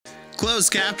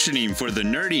Closed captioning for the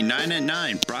Nerdy 9 at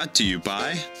 9 brought to you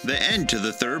by the End to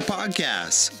the Third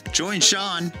podcast. Join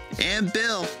Sean and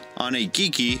Bill on a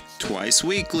geeky, twice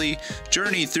weekly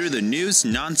journey through the news,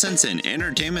 nonsense, and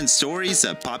entertainment stories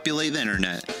that populate the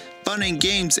internet. Fun and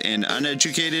games and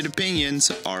uneducated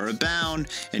opinions are abound,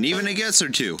 and even a guest or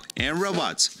two, and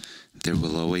robots. There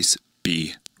will always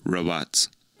be robots.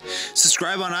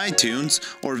 Subscribe on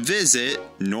iTunes or visit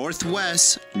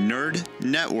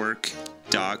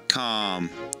northwestnerdnetwork.com.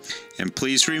 And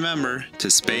please remember to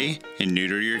spay and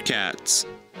neuter your cats.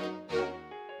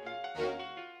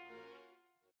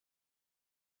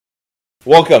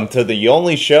 Welcome to the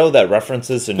only show that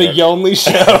references a The only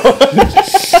show.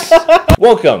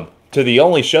 Welcome to the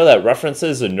only show that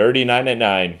references a nerdy 9 at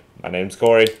 9. My name's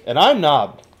Corey. And I'm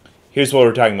Knob. Here's what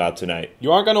we're talking about tonight.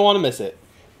 You aren't going to want to miss it.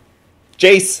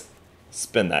 Jace,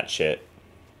 spin that shit.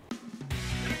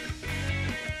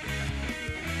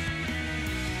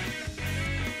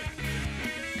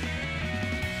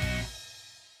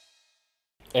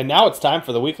 And now it's time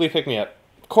for the weekly pick-me-up.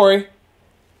 Corey,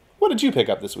 what did you pick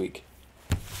up this week?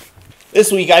 This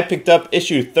week I picked up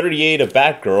issue 38 of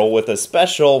Batgirl with a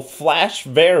special Flash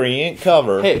variant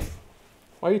cover. Hey,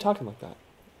 why are you talking like that?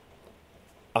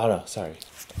 Oh no, sorry.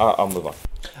 I'll move on.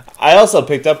 I also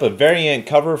picked up a variant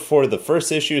cover for the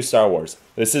first issue of Star Wars.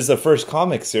 This is the first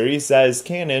comic series that is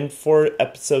canon for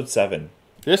episode 7.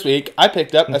 This week, I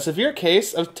picked up a severe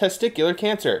case of testicular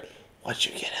cancer. What'd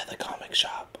you get at the comic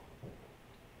shop?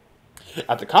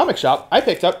 At the comic shop, I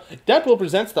picked up Deadpool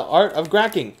Presents the Art of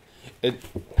Gracking. It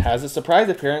has a surprise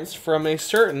appearance from a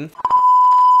certain...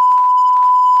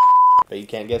 but you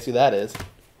can't guess who that is.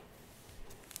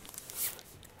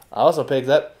 I also picked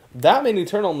up Batman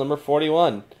Eternal number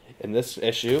 41. In this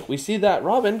issue, we see that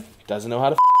Robin doesn't know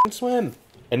how to swim.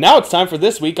 And now it's time for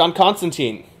This Week on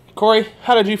Constantine. Corey,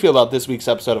 how did you feel about this week's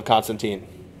episode of Constantine?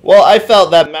 Well, I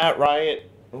felt that Matt Riot...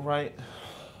 Right?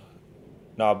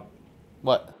 No,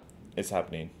 What? it's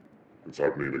happening. It's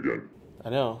happening again. I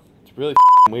know. It's really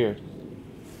weird.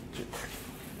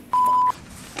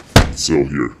 It's still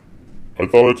here. I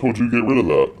thought I told you to get rid of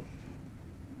that.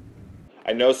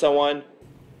 I know someone.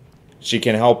 She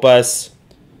can help us.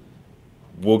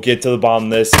 We'll get to the bottom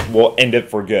of this. We'll end it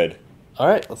for good.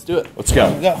 Alright, let's do it. Let's go.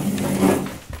 Go.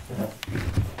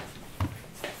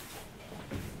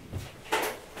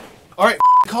 Alright,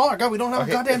 call her. God, we don't have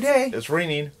a goddamn day. It's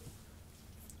raining.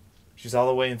 She's all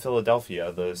the way in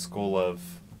Philadelphia, the School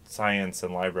of Science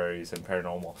and Libraries and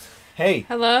Paranormal. Hey.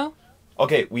 Hello?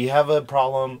 Okay, we have a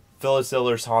problem. Phyllis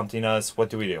Diller's haunting us. What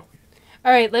do we do?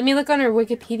 Alright, let me look on her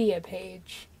Wikipedia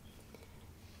page.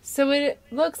 So it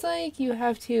looks like you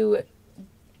have to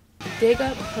dig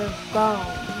up her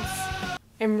bones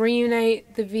and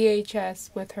reunite the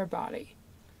VHS with her body.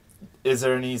 Is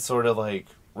there any sort of, like,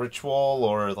 ritual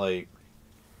or, like...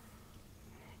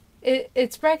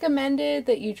 It's recommended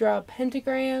that you draw a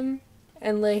pentagram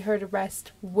and lay her to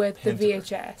rest with the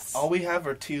VHS. All we have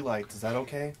are tea lights. Is that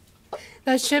okay?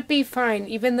 That should be fine,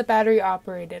 even the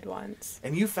battery-operated ones.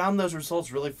 And you found those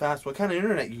results really fast. What kind of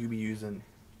internet you be using?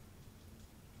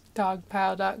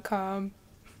 Dogpile.com.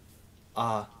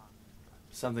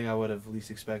 Something I would have least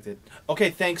expected.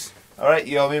 Okay, thanks. Alright,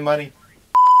 you owe me money.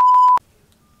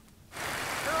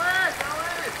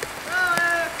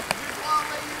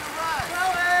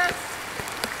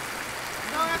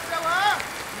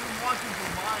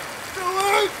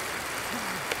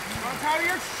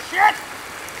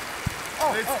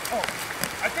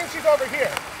 I think she's over here.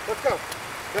 Let's go.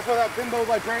 That's where that bimbo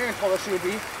librarian told us she would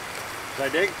be. Should I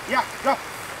dig? Yeah, go.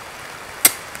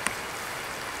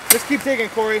 Just keep digging,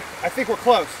 Corey. I think we're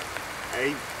close.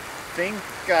 I think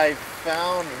I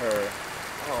found her.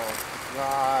 Oh,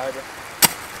 God.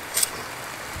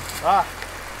 Ah.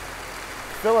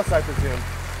 Phyllis, I presume.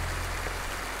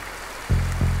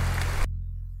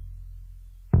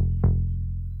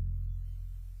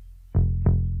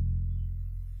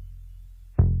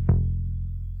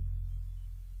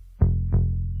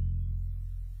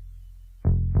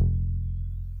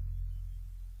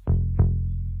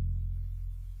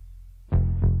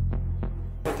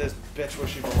 Put this bitch where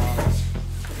she belongs.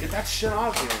 Get that shit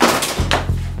off here.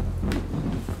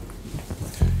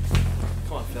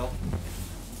 Come on, Phil.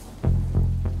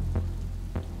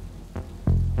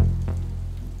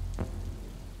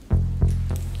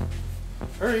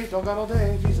 Hurry, don't got all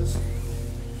day, Jesus.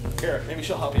 Here, maybe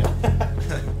she'll help you.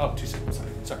 Oh, 2 seconds.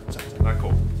 Sorry. Not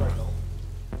cool. Sorry, Phil.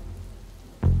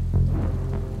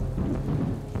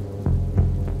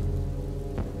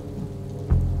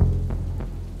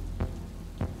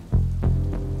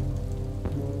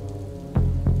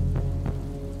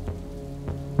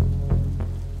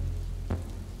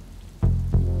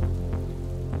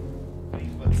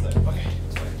 Okay.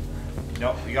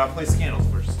 No, we gotta place candles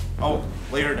first. Oh,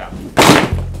 lay her down.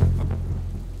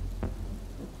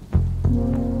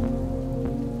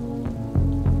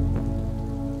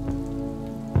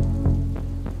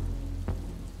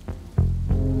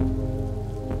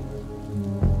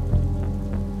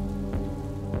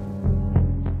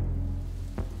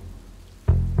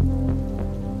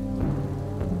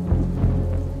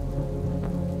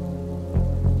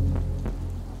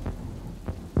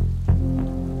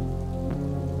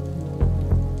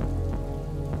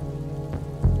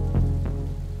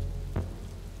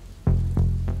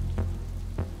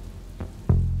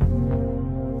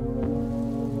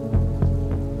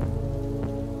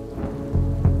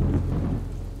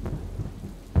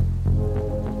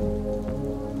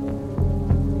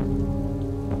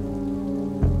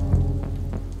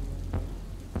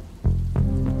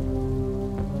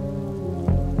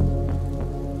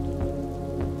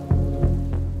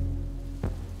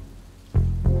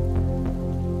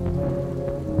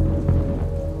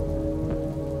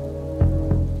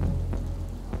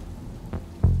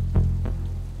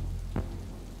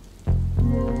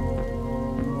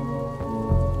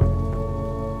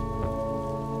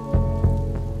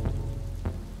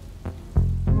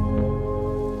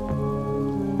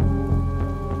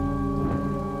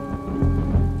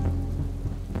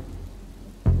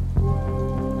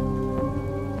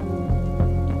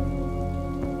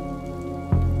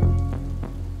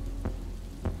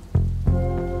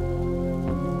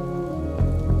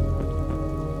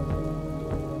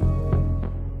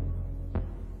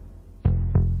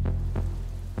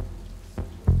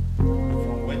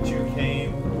 From whence you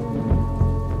came,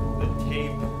 the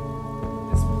tape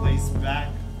is placed back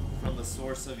from the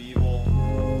source of evil.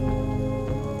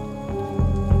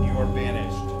 You are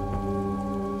banished.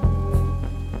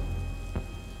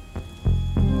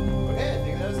 Okay, I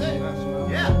think that was it.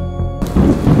 Yeah.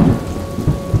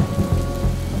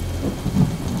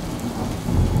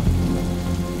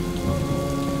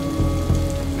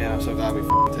 Man, I'm so glad we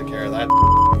took care of that.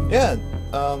 Yeah.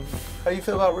 How do you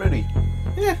feel about Rudy?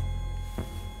 Yeah.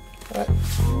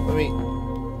 Let me.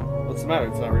 What's the matter?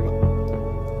 It's not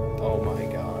remote. Oh my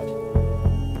god.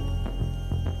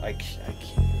 I can't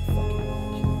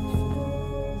fucking